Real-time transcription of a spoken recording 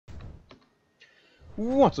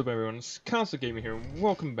What's up everyone, it's Castle Gamer here and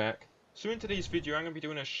welcome back. So in today's video I'm going to be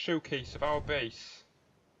doing a showcase of our base.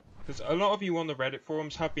 Because a lot of you on the Reddit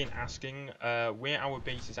forums have been asking where our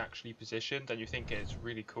base is actually positioned, and you think it's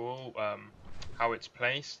really cool how it's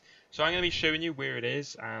placed. So I'm going to be showing you where it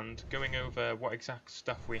is and going over what exact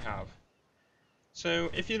stuff we have. So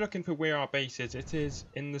if you're looking for where our base is, it's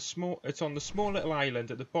on the small little island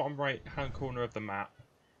at the bottom right hand corner of the map.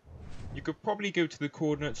 You could probably go to the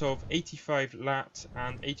coordinates of 85 lat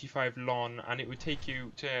and 85 lon, and it would take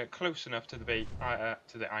you to close enough to the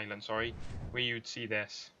island, where you'd see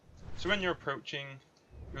this. So when you're approaching,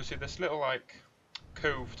 you'll see this little like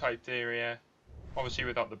cove type area, obviously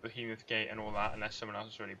without the behemoth gate and all that, unless someone else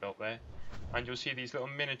has already built there. And you'll see these little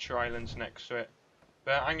miniature islands next to it.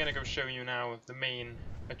 But I'm going to go show you now the main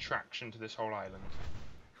attraction to this whole island.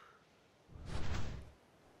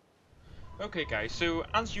 Okay guys, so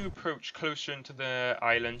as you approach closer into the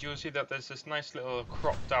island, you'll see that there's this nice little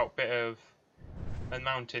cropped out bit of a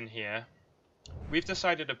mountain here. We've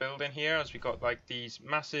decided to build in here as we got like these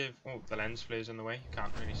massive... Oh, the lens flare's in the way, you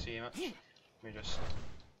can't really see much. Let me just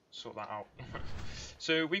sort that out.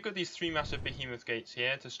 So we've got these three massive behemoth gates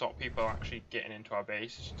here to stop people actually getting into our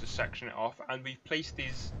base, to section it off, and we've placed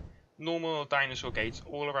these normal dinosaur gates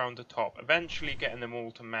all around the top, eventually getting them all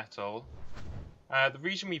to metal. The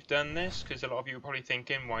reason we've done this, because a lot of you are probably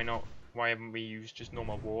thinking, why haven't we used just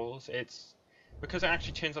normal walls? It's because it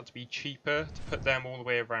actually turns out to be cheaper to put them all the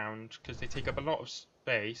way around, because they take up a lot of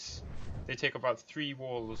space. They take about 3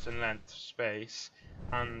 walls in length space,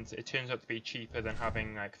 and it turns out to be cheaper than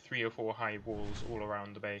having like 3 or 4 high walls all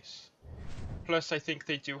around the base. Plus, I think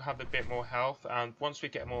they do have a bit more health, and once we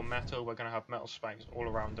get more metal, we're going to have metal spikes all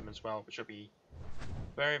around them as well, which will be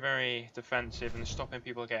very, very defensive and stopping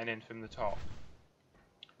people getting in from the top.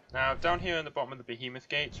 Now, down here in the bottom of the behemoth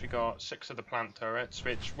gates, we got 6 of the plant turrets,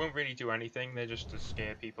 which won't really do anything, they're just to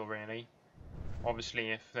scare people really.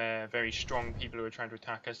 Obviously, if they're very strong people who are trying to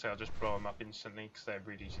attack us, they'll just blow them up instantly, because they're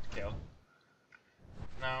really easy to kill.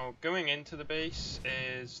 Now, going into the base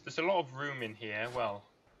there's a lot of room in here. Well,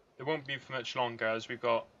 it won't be for much longer, as we've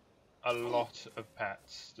got a lot of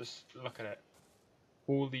pets. Just look at it.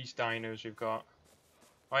 All these dinos we've got.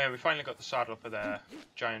 Oh yeah, we finally got the saddle for the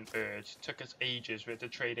giant bird. Took us ages. We had to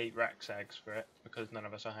trade 8 Rex eggs for it because none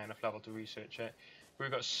of us are high enough level to research it. But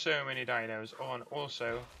we've got so many dinos. Oh, and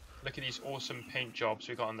also, look at these awesome paint jobs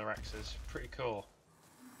we got on the Rexes. Pretty cool.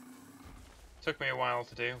 Took me a while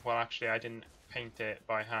to do. Well, actually, I didn't paint it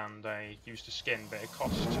by hand. I used a skin, but it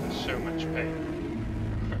cost so much paint.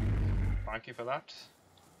 Thank you for that.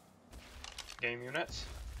 Game unit.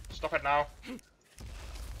 Stop it now.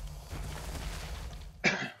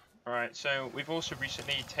 Alright, so we've also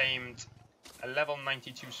recently tamed a level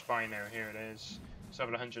 92 Spino. Here it is. It's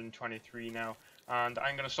level 123 now. And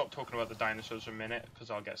I'm going to stop talking about the dinosaurs for a minute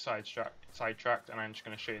because I'll get sidetracked, and I'm just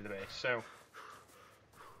going to show you the base. So,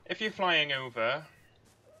 if you're flying over,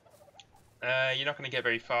 you're not going to get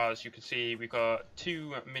very far. As you can see, we've got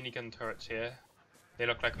 2 minigun turrets here. They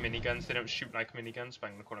look like miniguns. They don't shoot like miniguns, but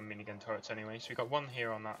I'm going to call them minigun turrets anyway. So we've got one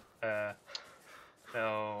here on that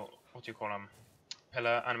little, what do you call them?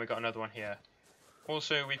 Pillar, and we got another one here.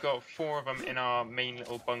 Also, we've got 4 of them in our main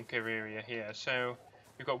little bunker area here. So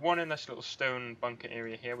we've got one in this little stone bunker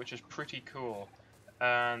area here, which is pretty cool.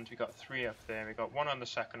 And we got 3 up there. We got 1 on the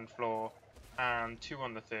 2nd floor and 2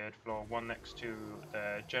 on the 3rd floor. 1 next to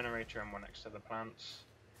the generator and 1 next to the plants.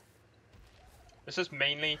 This is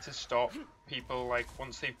mainly to stop people, like,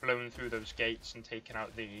 once they've blown through those gates and taken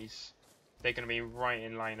out these, they're going to be right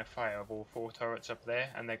in line of fire of all 4 turrets up there,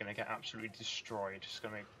 and they're going to get absolutely destroyed. It's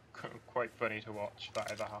going to be quite funny to watch if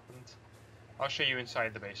that ever happened. I'll show you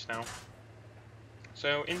inside the base now.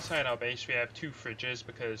 So inside our base we have 2 fridges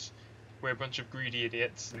because we're a bunch of greedy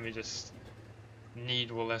idiots and we just need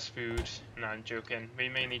all this food. No, I'm joking. We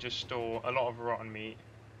mainly just store a lot of rotten meat.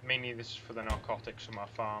 Mainly this is for the narcotics from our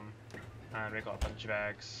farm. And we've got a bunch of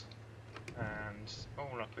eggs. And, oh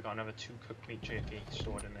look, we got another 2 cooked meat jerky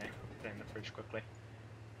stored in there. Put it in the fridge quickly.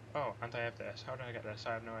 Oh, and I have this. How did I get this?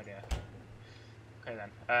 I have no idea. Okay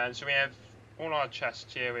then. So we have all our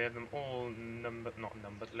chests here. We have them all numbered, not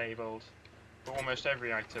numbered, labelled. For almost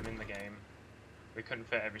every item in the game. We couldn't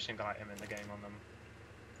fit every single item in the game on them.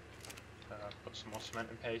 Put some more cement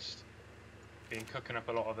and paste. Been cooking up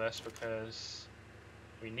a lot of this because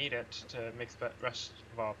we need it to make the rest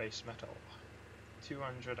of our base metal.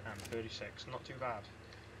 236, not too bad.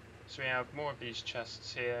 So we have more of these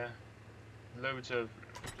chests here. Loads of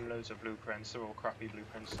blueprints. They're all crappy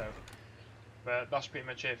blueprints, so. But that's pretty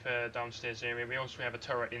much it for downstairs area. We also have a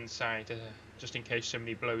turret inside, just in case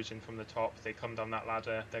somebody blows in from the top. They come down that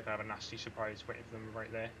ladder, they're gonna have a nasty surprise waiting for them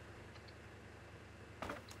right there.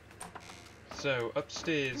 So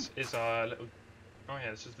upstairs is our little. Oh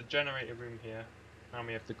yeah, this is the generator room here. And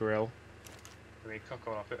we have the grill. We cook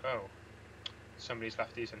all of it. Oh, somebody's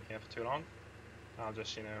left these in here for too long. I'll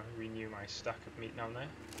just, you know, renew my stack of meat down there.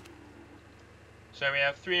 So we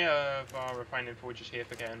have 3 of our refining forges here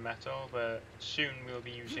for getting metal, but soon we'll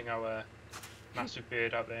be using our massive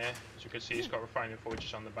bird out there. As you can see, it's got refining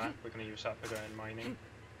forges on the back. We're going to use that for going mining.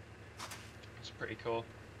 It's pretty cool.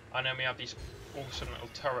 And then we have these awesome little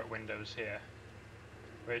turret windows here,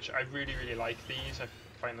 which I really like these. I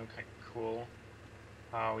find them kind of cool.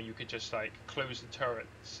 How you could just like close the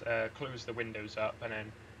turrets, close the windows up, and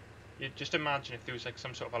then you just imagine if there was like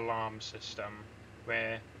some sort of alarm system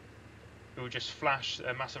where it would just flash,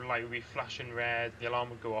 a massive light would be flashing red, the alarm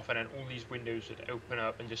would go off, and then all these windows would open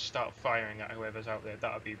up and just start firing at whoever's out there.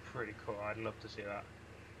 That would be pretty cool. I'd love to see that.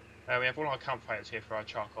 We have all our campfires here for our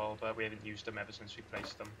charcoal, but we haven't used them ever since we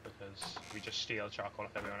placed them because we just steal charcoal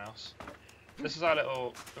off everyone else. This is our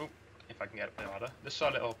little, oh, if I can get up the ladder. This is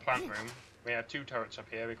our little plant room. We have 2 turrets up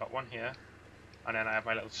here. We got one here, and then I have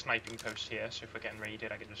my little sniping post here. So if we're getting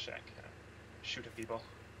raided, I can just shoot at people.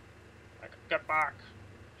 Like, get back,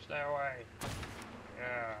 stay away.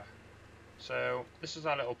 Yeah. So this is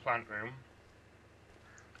our little plant room.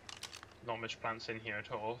 Not much plants in here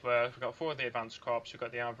at all. But we've got 4 of the advanced crops. We've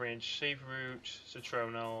got the average saveroot,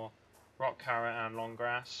 citronal, rock carrot, and long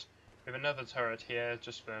grass. We have another turret here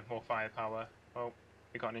just for more firepower. Oh,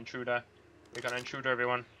 we got an intruder. We got an intruder,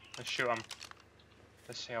 everyone. Let's shoot him.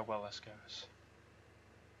 Let's see how well this goes.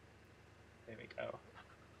 There we go.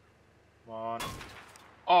 Come on.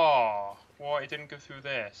 Oh, what? It didn't go through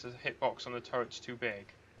this. The hitbox on the turret's too big.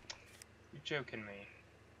 You joking me?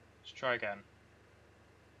 Let's try again.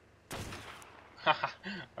 Haha,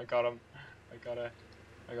 I got him. I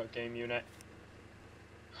got game unit.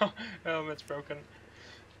 Helmet's broken.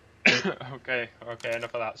 okay,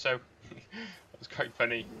 enough of that. So that was quite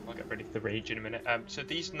funny. I'll get ready for the rage in a minute. So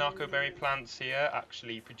these narcoberry plants here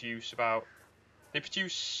actually produce they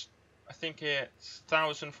produce, I think it's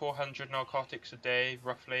 1,400 narcotics a day,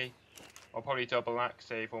 roughly. Or probably double that, because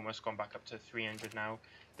they've almost gone back up to 300 now.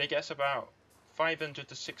 They get us about 500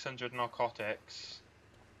 to 600 narcotics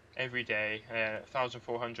every day.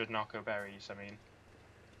 1,400 narcoberries, I mean,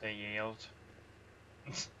 they yield.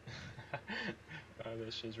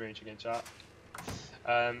 This is raging in chat.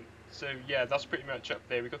 So yeah, that's pretty much up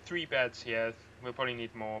there. We've got 3 beds here. We'll probably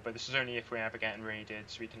need more, but this is only if we're ever getting raided,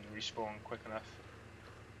 so we can respawn quick enough.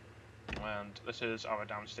 And this is our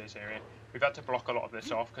downstairs area. We've had to block a lot of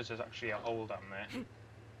this off because there's actually a hole down there.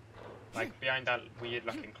 Like behind that weird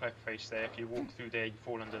looking cliff face there, if you walk through there you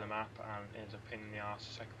fall under the map and it's a pain in the arse.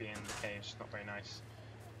 It's like being in the caves, it's not very nice.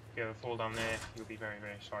 If you ever fall down there, you'll be very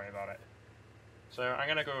sorry about it. So I'm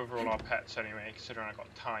going to go over all our pets anyway, considering I've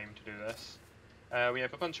got time to do this. We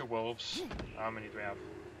have a bunch of wolves. How many do we have?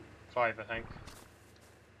 5, I think.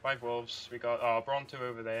 5 wolves. We got our Bronto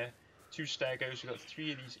over there. 2 stegos. We got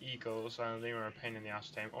 3 of these eagles, and they were a pain in the ass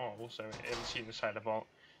to tame. Oh, also, in the side of the vault,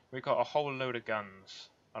 we got a whole load of guns.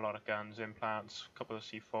 A lot of guns, implants, a couple of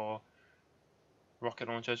C4, rocket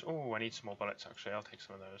launchers. Oh, I need some more bullets actually. I'll take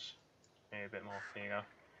some of those. Maybe a bit more. There you go.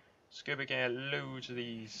 Scuba gear, loads of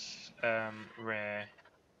these rare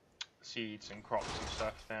seeds and crops and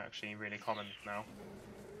stuff. They're actually really common now.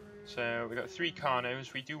 So we got 3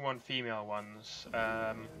 Carnos. We do want female ones.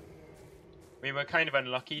 We were kind of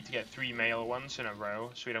unlucky to get 3 male ones in a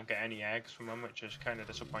row, so we don't get any eggs from them, which is kind of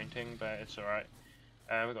disappointing, but it's alright.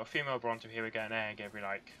 We've got a female Bronto here. We get an egg every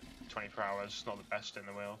like 24 hours. Not the best in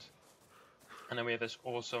the world. And then we have this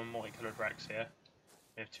awesome multicolored Rex here.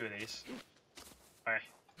 We have 2 of these. Hey,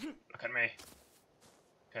 look at me.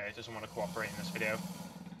 Okay, it doesn't want to cooperate in this video.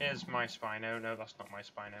 Here's my Spino. No, that's not my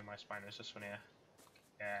Spino. My Spino is this one here.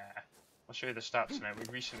 Yeah. I'll show you the stats now.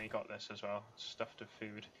 We recently got this as well. It's stuffed with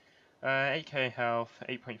food. 8k health,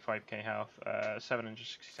 8.5k health,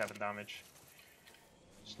 767 damage.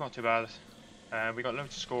 It's not too bad. We got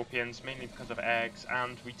loads of scorpions, mainly because of eggs,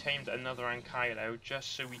 and we tamed another Ankylo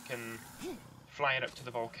just so we can fly it up to the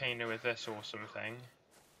volcano with this awesome thing.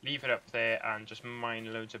 Leave it up there and just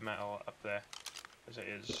mine loads of metal up there, because it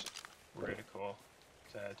is really cool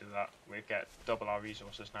to do that. We get double our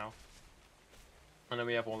resources now. And then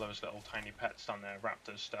we have all those little tiny pets down there,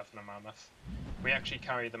 raptors, stuff, and a mammoth. We actually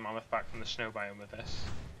carried the mammoth back from the snow biome with this.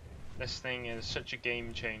 This thing is such a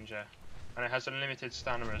game changer. And it has unlimited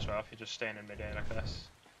stamina as well if you're just staying in midair like this.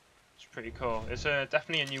 It's pretty cool. It's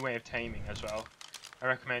definitely a new way of taming as well. I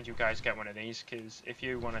recommend you guys get one of these, because if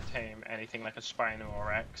you want to tame anything like a Spino or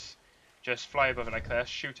Rex, just fly above it like this,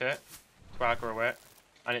 shoot it, to aggro it,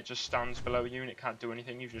 and it just stands below you and it can't do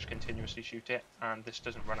anything. You just continuously shoot it, and this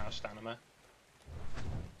doesn't run out of stamina.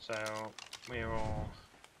 So we're all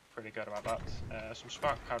pretty good about that. Some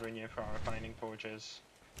spark powder in here for our refining forges.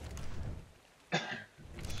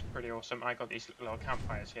 It's pretty awesome. I got these little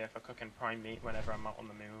campfires here for cooking prime meat whenever I'm out on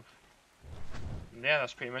the move. And yeah,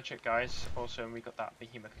 that's pretty much it, guys. Also, we got that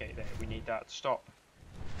behemoth gate there. We need that to stop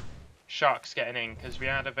sharks getting in, because we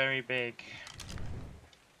had a very big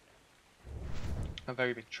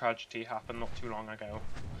tragedy happen not too long ago.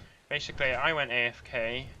 Basically, I went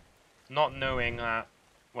AFK, not knowing that,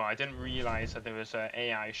 well, I didn't realise that there was an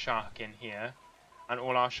AI shark in here, and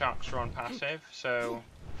all our sharks were on passive, so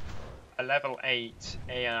a level 8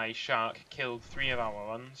 AI shark killed 3 of our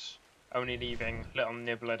ones, only leaving little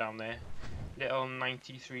Nibbler down there. Little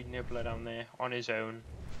 93 Nibbler down there on his own.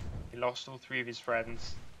 He lost all 3 of his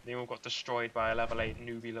friends. They all got destroyed by a level 8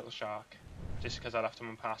 newbie little shark, just because I left him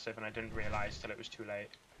on passive and I didn't realise till it was too late.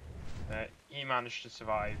 He managed to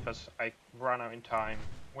survive as I ran out in time,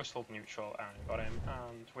 whistled neutral, and got him.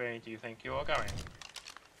 And where do you think you're going?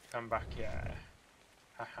 Come back here.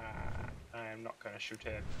 Haha. I am not going to shoot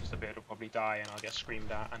him because the bird will probably die and I'll get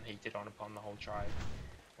screamed at and hated on upon the whole tribe.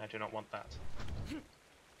 I do not want that.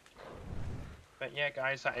 But yeah,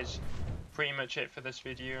 guys, that is pretty much it for this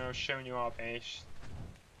video. I've shown you our base,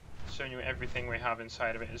 showing you everything we have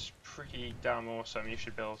inside of it. Is pretty damn awesome. You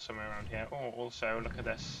should build somewhere around here. Oh, also look at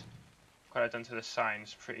this. What I've done to the sign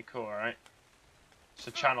is pretty cool, right? It's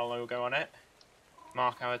a channel logo on it.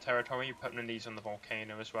 Mark our territory. Putting these on the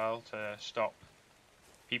volcano as well to stop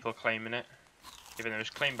people claiming it. Even though it's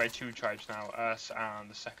claimed by 2 tribes now, us and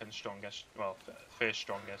the second strongest, well, first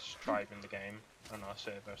strongest tribe in the game on our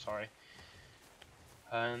server. Sorry.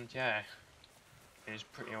 And yeah, it is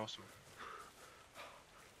pretty awesome.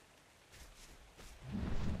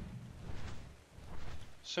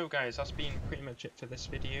 So guys, that's been pretty much it for this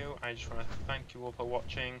video. I just want to thank you all for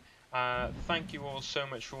watching. Thank you all so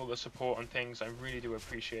much for all the support and things. I really do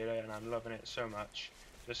appreciate it and I'm loving it so much.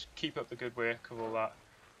 Just keep up the good work of all that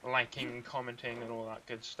liking, commenting and all that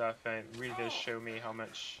good stuff. It really does show me how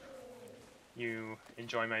much you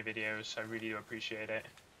enjoy my videos. I really do appreciate it.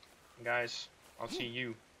 And guys, I'll see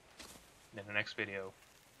you in the next video.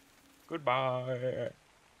 Goodbye.